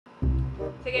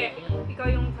Sige, ikaw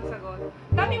yung sasagot.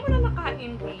 Dami mo na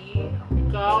nakain, B.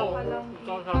 Ikaw.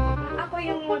 Ikaw sasagot. Ako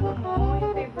yung ano mo,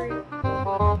 yung favorite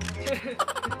food.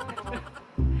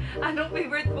 Anong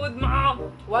favorite food mo?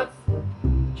 What?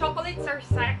 Chocolates or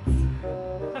sex?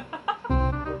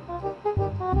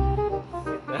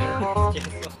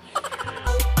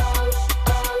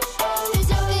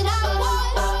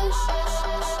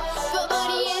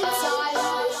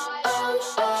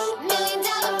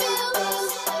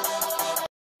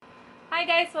 Hi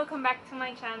guys, welcome back to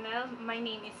my channel. My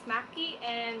name is Maki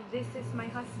and this is my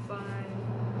husband.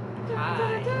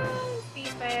 Hi.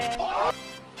 Stephen.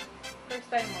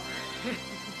 First time mo.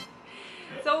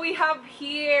 So we have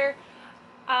here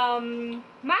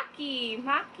Maki.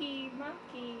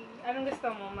 Anong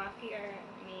gusto mo? Maki or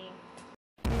me?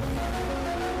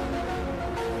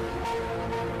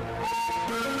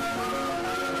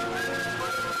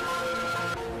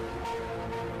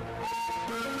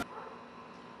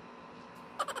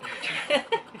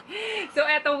 So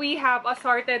eto, we have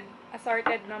assorted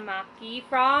na Maki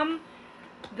from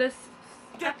the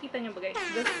nakita niyo ba guys?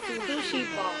 The Sushi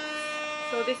Box.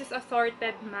 So this is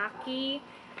assorted Maki.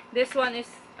 This one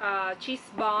is cheese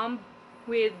bomb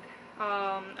with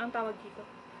ang tawag dito?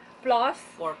 Floss.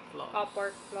 Pork floss.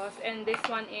 Pork floss. And this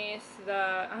one is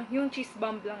the yung cheese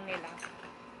bomb lang nila.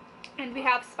 And we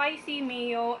have spicy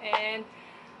mayo and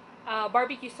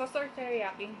barbecue sauce or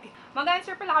teriyaki.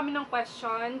 Mag-answer pala kami ng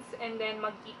questions and then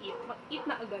mag-eat. Mag-eat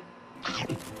na agad.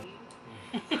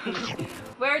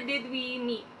 Where did we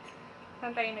meet?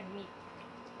 Saan tayo nag-meet?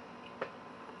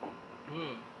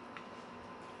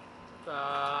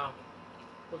 Sa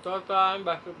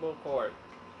basketball court.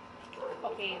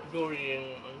 Okay.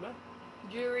 During, ano ba?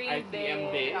 During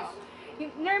ITM days.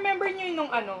 Na-remember nyo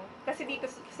yung ano? Kasi dito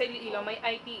sa Iloilo may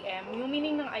ITM. Yung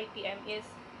meaning ng ITM is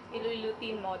Iloilo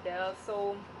Teen Model.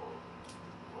 So,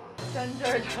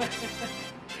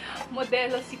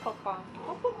 modelo si Papa.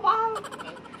 Papa!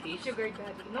 Sugar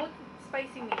Daddy. No,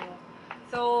 spicy mayo.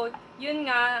 So, yun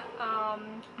nga,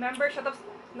 member siya. Tapos,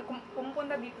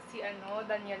 pumupunta dito si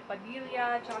Daniel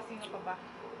Padilla, tsaka sino pa ba?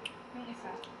 Yung isa.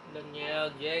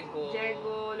 Daniel,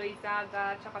 Diego,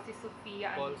 Loizaga, tsaka si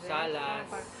Sofia Paul Andres. Salas.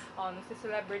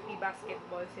 Nagsi-celebrity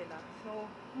basketball sila. So,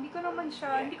 hindi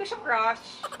ko siya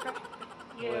crush.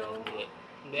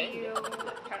 Hindi.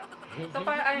 So,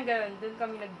 parang ganun, dun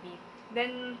kami nag-meet.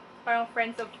 Then, parang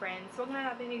friends of friends. Huwag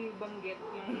na natin ibanggit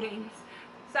yung names.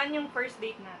 Saan yung first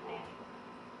date natin?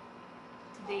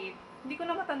 Date. Hindi ko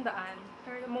na matandaan.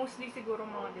 Pero mostly siguro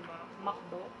mga, di ba,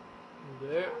 McDo.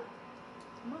 Hindi.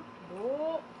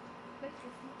 McDo. Let's go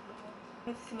sa McDo.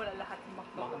 Nagsisimula lahat sa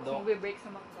McDo. McDo. Magbe-break sa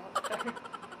McDo.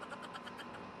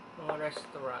 Mga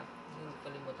restaurant. Hindi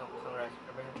kalimutan ko sa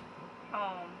restaurant.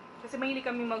 Kasi mahilig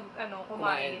kami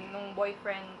kumain nung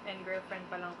boyfriend and girlfriend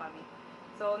pa lang kami.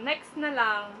 So, next na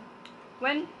lang,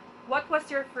 what was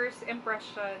your first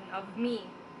impression of me?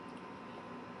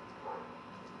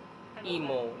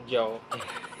 Emo, Joe.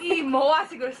 Emo?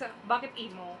 Siguro bakit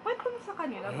emo? Kwento mo sa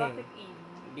kanila, bakit emo?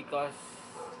 Because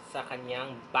sa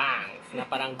kanyang bangs na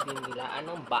parang dinilaan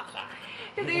ng baka.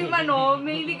 Kasi yung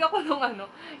mahilig ako nung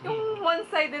yung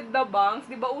one-sided na bangs,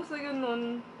 di ba uso yun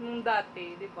nung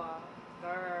dati, di ba?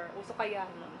 Uso kaya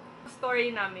nun. Story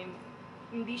namin,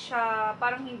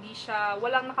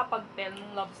 walang nakapag-tell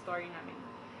ng love story namin.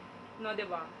 No, di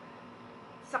ba?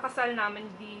 Sa kasal namin,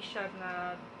 hindi siya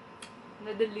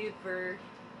na-deliver.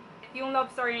 Yung love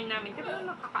story namin, di ba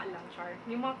nakakaalam, Char?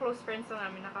 Yung mga close friends na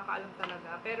namin, nakakaalam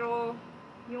talaga. Pero,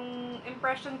 yung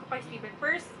impression ko kay Steven,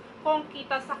 first kong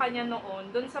kita sa kanya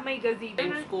noon, dun sa may gazebo.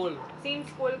 Same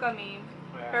school kami.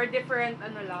 Yeah. Pero different,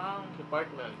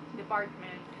 Department.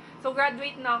 So,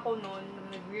 graduate na ako noon,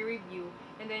 nagre-review.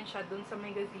 And then siya, dun sa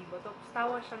may gazebo. Tapos,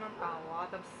 tawa siya ng tawa.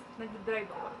 Tapos, nag-drive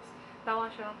ako. Tapos, tawa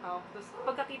siya ng tawa. Tapos,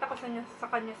 pagkakita ko sa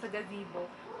kanya sa gazebo,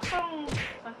 parang,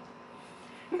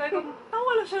 sabi ko, tawa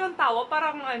lang siya ng tawa.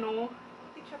 Parang,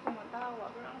 hindi siya tumatawa.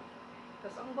 Parang,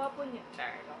 tapos, ang gwapo niya.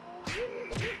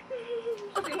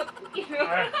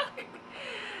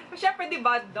 Kasi siyempre,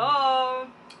 diba,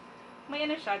 may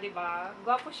siya, diba?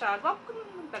 Gwapo siya. Gwapo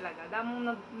naman talaga.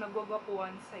 Damong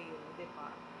nagwagwapuan sa'yo,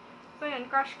 diba? So, yan,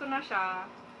 crush ko na siya.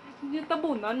 Yung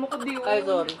tabunan mo ko diyo. Ay,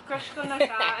 sorry. Crush ko na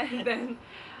siya. And then,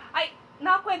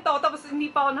 nakakwento ko. Tapos,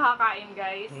 hindi pa ako nakakain,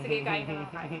 guys. Sige, kain ka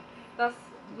na kain. Tapos,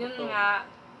 yun nga.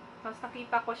 Tapos,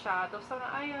 nakita ko siya. Tapos,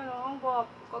 ang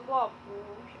gwapo.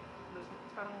 Kagwapo.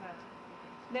 Parang gano'n.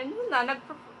 Then, yun na.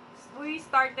 We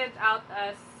started out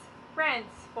as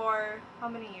friends for how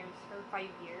many years? For 5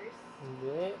 years?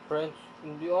 Hindi. Friends.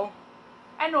 Hindi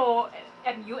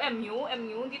MU?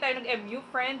 Hindi tayo nag-MU.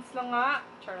 Friends lang nga.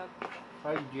 Charot.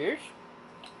 5 years?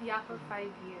 Yeah, for 5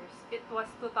 years. It was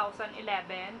 2011,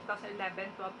 12,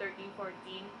 13,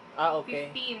 14, Ah, okay.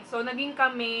 15. So, naging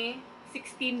kami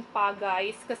 16 pa,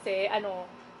 guys. Kasi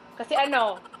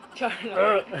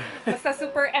Charot. Basta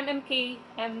super MK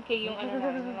yung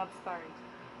yung love story.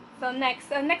 So,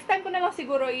 next time ko na lang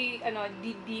siguro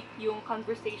deep yung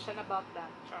conversation about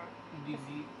that. Char. Deep.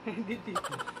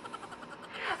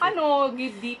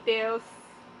 Give details.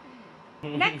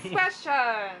 Next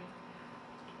question.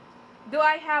 Do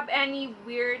I have any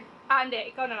weird...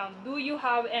 hindi. Ikaw na lang. Do you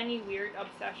have any weird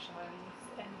obsessions?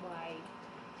 And why?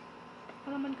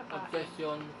 Ano naman kakain?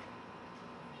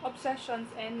 Obsessions.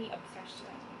 Any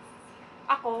obsessions?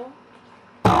 Ako?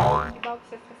 Diba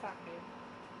obsessed ka sa akin?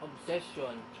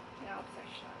 Obsession. Yeah,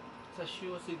 obsession. Sa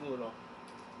shoe siguro.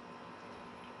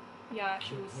 Yeah,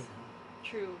 shoes.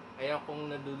 True. Ayaw kong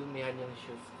nadudumihan yung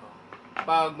shoes ko.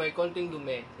 Pag may konting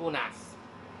dumi, punas.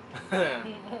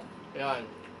 Yan.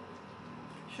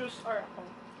 Shoes or ako?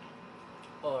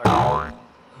 Or...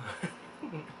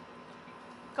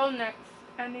 Ikaw next.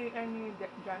 Any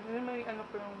dyan. May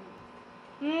pa yung...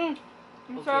 Ang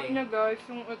Okay. sarap niya, guys.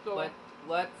 Yung ito.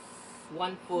 What's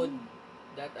one food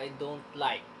that I don't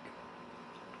like?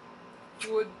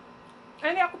 Food.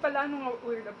 Hindi ako pala anong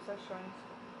weird obsessions.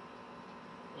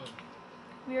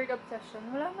 Weird obsession.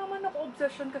 Wala naman ako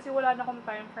obsession kasi wala na akong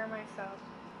time for myself.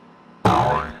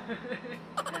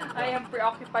 I am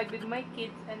preoccupied with my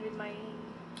kids and with my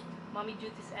mommy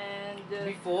duties and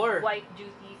Before. wife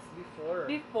duties.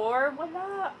 Before,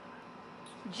 wala.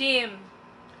 Gym.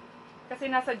 Kasi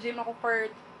nasa gym ako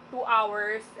for 2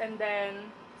 hours and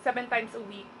then 7 times a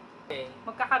week. Okay.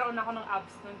 Magkakaroon ako ng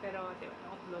abs nun pero di ba,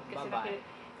 na-upload. Bye-bye.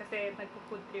 Kasi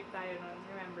nagpo-food trip tayo nun.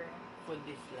 Remember? For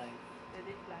this life.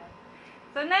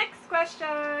 So next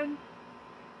question.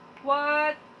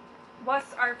 What was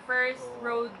our first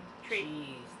road trip?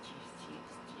 Cheese.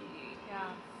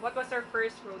 Yeah. What was our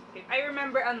first road trip? I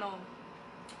remember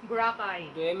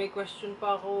Boracay. Okay, may question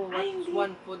pa ako. What's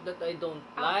one food that I don't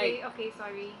like? Okay,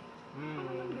 sorry. Ano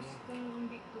yung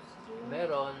hindi gusto?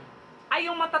 Meron. Ay,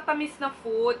 yung matatamis na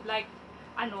food, like,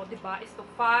 di ba,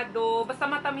 estofado, basta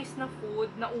matamis na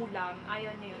food, na ulam,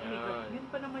 ayan niya yun. Oh my God, yun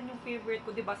pa naman yung favorite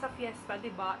ko, di ba, sa fiesta,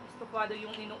 di ba, estofado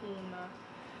yung inuuna.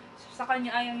 Sa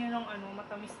kanya, ayaw niya ng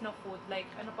matamis na food, like,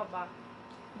 ano pa ba,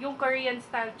 yung Korean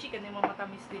style chicken, yung mga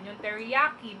matamis din yun,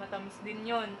 teriyaki, matamis din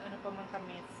yun, ano pa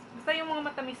matamis. Basta yung mga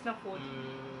matamis na food.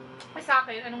 Ay, sa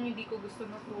akin, anong hindi ko gusto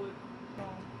na food?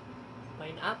 No.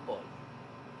 Pineapple.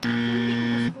 Hindi ko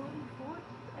gusto yung food.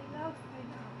 I love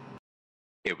pineapple.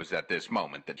 It was at this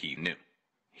moment that he knew.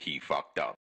 He fucked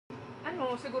up.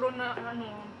 Siguro na,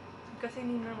 kasi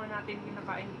hindi naman natin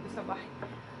kinakain dito sa bahay.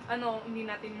 Hindi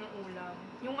natin yung ulam.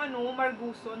 Yung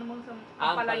marguso, bang sa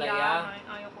ampalaya.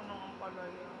 Ayaw ko ng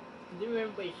ampalaya. Hindi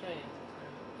mo pa siya eh.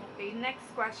 Okay, next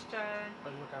question.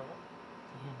 Ano mo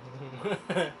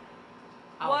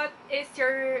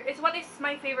What is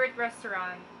my favorite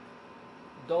restaurant?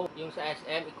 Yung sa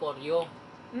SM, Ikoryo.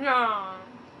 Yeah.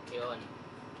 Yun.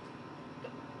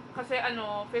 Kasi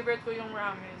favorite ko yung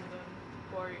ramen dun.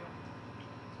 Koryo.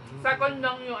 Second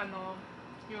lang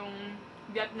yung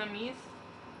Vietnamese.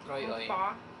 Troy Oy.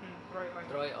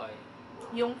 Troy Oy.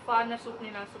 Yung pho na soup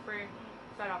nila, super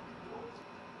sarap.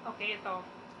 Okay, ito.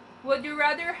 Would you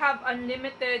rather have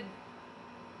unlimited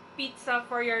pizza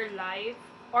for your life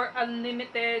or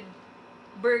unlimited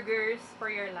burgers for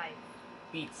your life?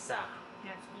 Pizza.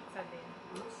 Yes, pizza din.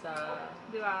 Pizza.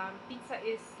 Diba? Pizza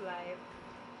is life.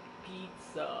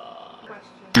 Pizza.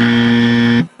 Question.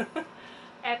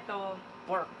 Eto.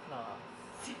 Pork floss.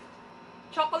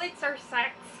 Chocolates are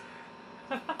sex.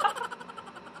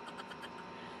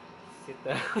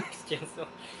 Sita question so.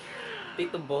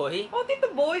 Tito Boy. Oh,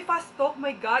 Tito Boy, fast talk.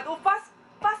 My God. Oh, fast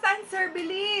answer.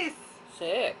 Bilis.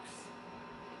 Sex.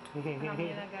 Alam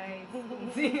niyo na, guys.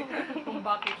 Kung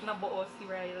bakit nabuo si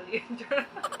Riley.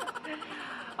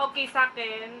 Okay, sa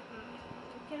akin,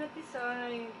 cannot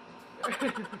decide.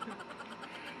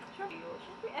 Siyempre,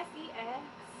 SEX.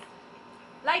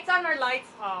 Lights on or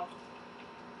lights off?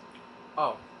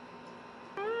 Oh.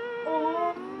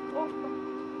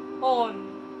 On.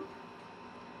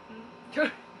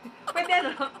 Pwede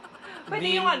Pwede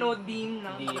Dim. yung dim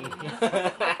na. Dim.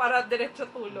 Para diretso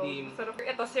tulog. Dim. Sarap.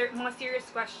 Ito, mga serious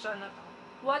question na to.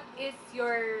 What is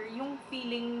yung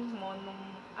feeling mo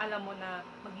nung alam mo na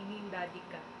magiging daddy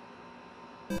ka?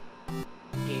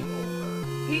 Game over.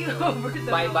 Game over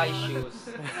talaga. Bye-bye shoes.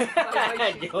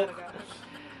 Bye-bye shoes Joke. talaga.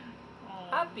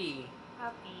 Oh. Happy.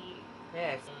 Happy.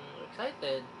 Yes.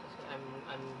 Excited. Kasi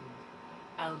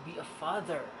I'll be a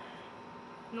father.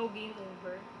 No game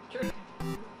over. Sure.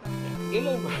 Game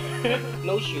over.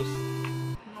 No shoes.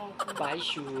 No. Buy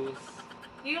shoes.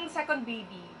 Yung second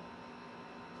baby.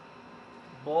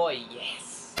 Boy,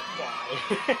 yes! Boy!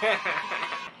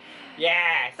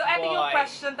 Yes! So, ito yung boy.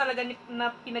 question talaga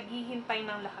na pinaghihintay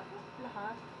ng lahat.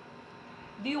 Lahat?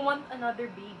 Do you want another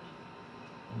baby?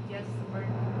 Yes or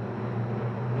no?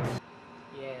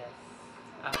 Yes.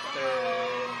 After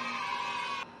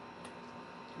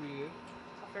 3 years?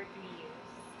 After 3 years.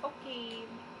 Okay.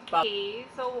 Okay,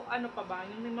 so ano pa ba?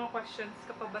 Yung may mga questions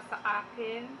ka pa ba sa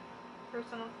akin?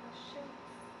 Personal questions?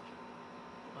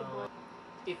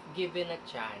 If given a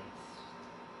chance,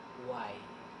 why?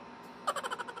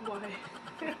 Why?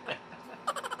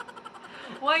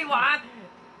 Why what?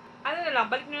 Ano na lang,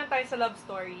 balik na lang tayo sa love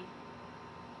story.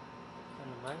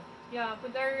 Ano man? Yeah,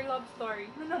 with our love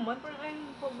story. Ano naman? Parang ayun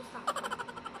po gusto ko.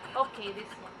 Okay, this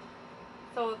one.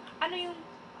 So, ano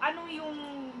yung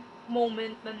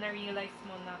moment na na-realize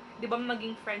mo na, di ba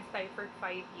maging friends tayo for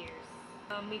 5 years?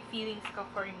 May feelings ka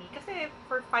for me. Kasi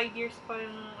for 5 years pa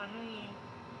yung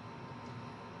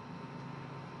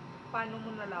paano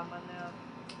mo nalaman na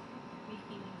may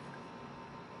feelings ka?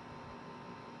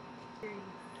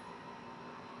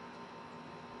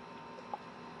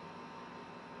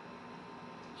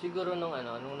 Siguro nung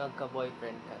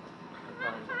nagka-boyfriend ka na.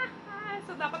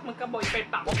 So, dapat magka-boyfriend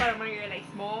pa ako para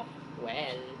ma-realize mo?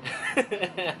 Well.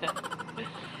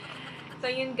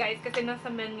 So, yun guys, kasi nasa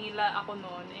Manila ako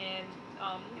noon and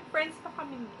friends pa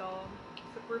kami nito.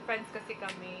 Super friends kasi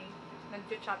kami.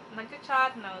 Nagchat,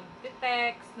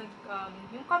 nag-text,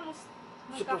 yung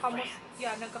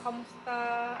nagkakamusta,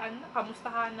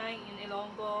 kamustahanay in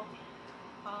Ilonggo.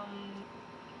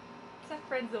 Sa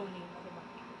friend zoning, diba?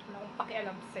 Wala akong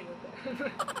pakialam sa'yo.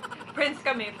 Friends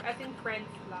kami, as in friends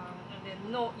lang. And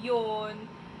then, yun,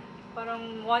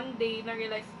 parang one day,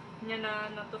 na-realize niya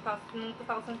na 2015,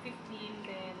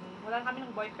 then wala kami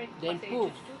ng boyfriend Then kasi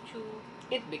poof. chuchu.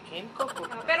 It became Coco.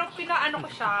 Pero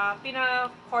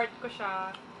pina-court ko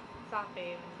siya sa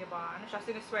akin, di ba? Ano siya,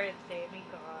 sinuswerte, may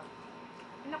God.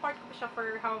 Pina-court ko siya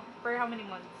for how many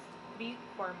months? 3,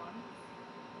 4 months?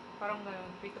 Parang gano'n,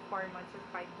 3 to 4 months or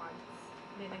 5 months.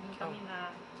 Then naging kami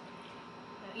na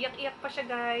iyak-iyak pa siya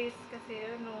guys,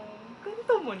 kasi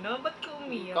ganito mo na, ba't ka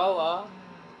umiyak? Ikaw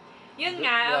Yun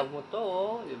nga. Love mo to,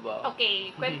 diba?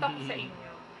 Okay, kwento ko sa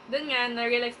inyo. Doon nga,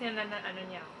 na-realize niya na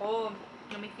niya ako,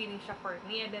 na may feeling siya for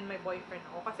me, and then may boyfriend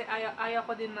ako. Kasi ayaw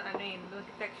ko din na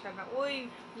nag-text siya na, uy,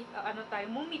 tayo,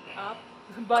 meet up?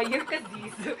 Buyer ka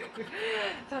this.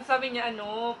 So, sabi niya,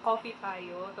 coffee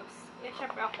tayo. Tapos,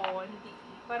 syempre ako,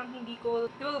 parang hindi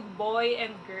ko, di ba, boy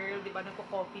and girl, di ba,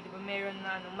 nagko-coffee, di ba, meron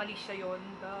na, mali siya yun,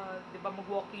 di ba,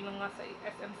 mag-walking lang nga sa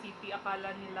SM City,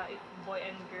 akala nila, if boy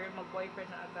and girl, mag-boyfriend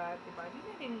na agad, di ba, hindi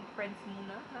na din friends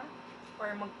muna, ha?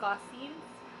 Or mag-cousins,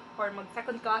 or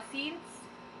mag-second cousins,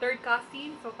 third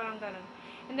cousins, so parang ganun.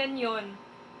 And then yun,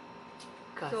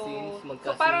 Cousins,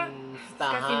 so parang,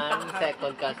 magkasintahan,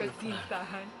 second cousins.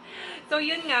 kasintahan. So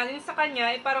yun nga, yung sa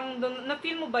kanya, parang doon,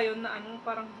 na-feel mo ba yun na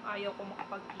parang ayaw ko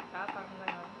makapagkita, parang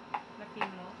gano'n? Na-feel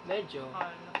mo? Medyo.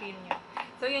 Na-feel niya.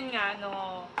 So yun nga,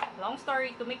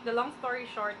 to make the long story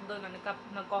short, doon,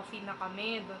 nag-coffee na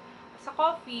kami. Sa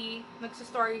coffee,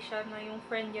 nagsa-story siya na yung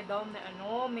friend niya daw na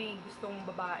may gustong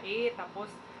babae,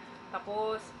 tapos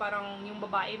parang yung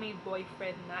babae may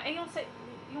boyfriend na.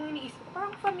 Yung iniisip ko,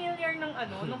 parang familiar ng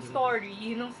nung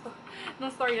story, nung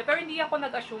story na. Pero hindi ako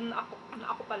nag-assume na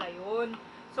ako pala yun.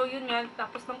 So, yun nga,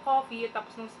 tapos ng coffee,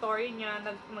 tapos ng story niya,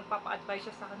 magpapa-advise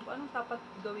siya sa akin kung anong dapat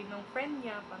gawin ng friend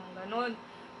niya, parang ganun.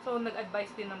 So,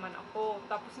 nag-advise din naman ako.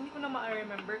 Tapos, hindi ko na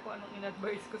ma-remember kung anong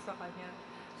in-advise ko sa kanya.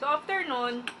 So, after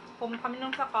nun, pumunta kami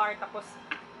nung sa car, tapos,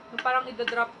 parang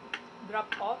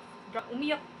drop off,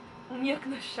 umiyak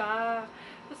na siya.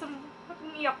 Tapos,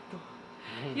 umiyak to.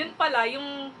 Yun pala,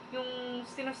 yung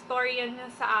sinustorya niya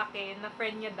sa akin, na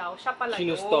friend niya daw, siya pala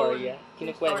yun. Sinustorya?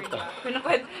 Kinukwento?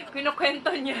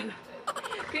 Kinukwento niya.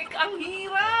 Ang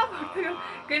hirap!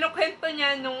 Kinukwento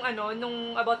niya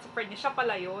nung about sa friend niya, siya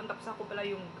pala yun, tapos ako pala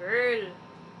yung girl.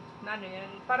 Na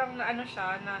yan, parang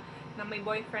siya, na may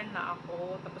boyfriend na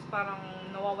ako, tapos parang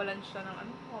nawawalan siya ng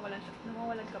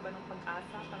nawawalan ka ba ng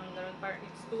pag-asa? Parang gano'n, parang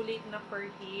it's too late na for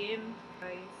him.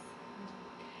 Guys.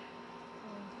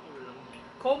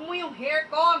 Comb mo yung hair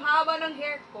ko! Ang haba ng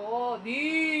hair ko!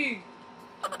 Di!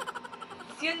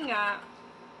 Tapos yun nga.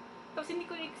 Tapos hindi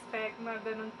ko expect na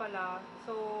ganun pala.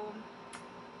 So,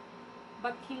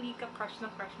 ba't hindi ka crush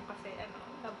mo kasi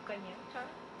love ka niya? Char?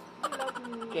 I love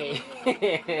you. Okay.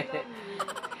 I love you.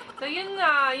 So yun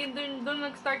nga, yun doon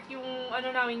nag-start yung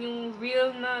namin, yung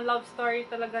real na love story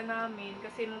talaga namin.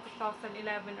 Kasi noong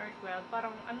 2011 or 12,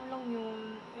 parang lang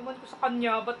yun, iwan ko sa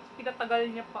kanya, ba't pinatagal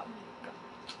niya pa?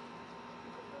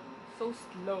 So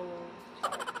slow.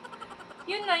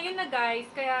 Yun na guys.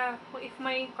 Kaya, if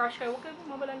may crush kayo, huwag kayong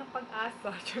mawala ng pag-asa.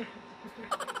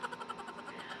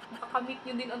 Makakamit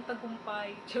nyo din ang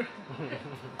tagumpay.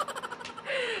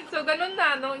 So, ganun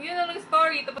na, no? Yun ang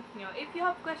story. Tapos nyo, if you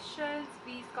have questions,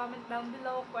 please comment down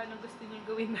below kung anong gusto nyo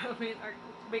gawin namin. Or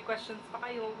kung may questions pa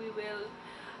kayo, we will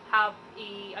have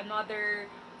another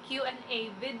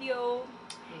Q&A video.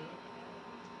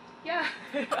 Yeah.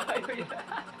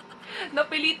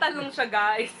 Napilitan lang siya,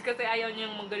 guys. Kasi ayaw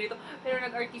niyang magganito. Pero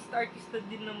nag-artista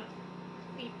din naman.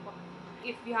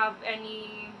 If you have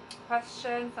any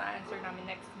questions, na-answer namin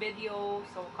next video.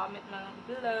 So, comment lang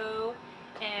below.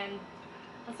 And,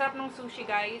 ang sarap ng sushi,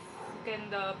 guys. You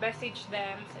can message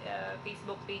them sa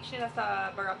Facebook page nila sa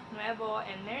Barak Nuevo.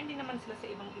 And meron din naman sila sa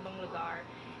ibang lugar.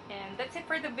 And that's it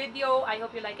for the video. I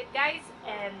hope you like it, guys.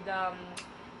 And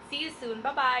see you soon.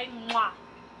 Bye-bye. Mwah!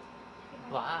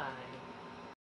 Bye!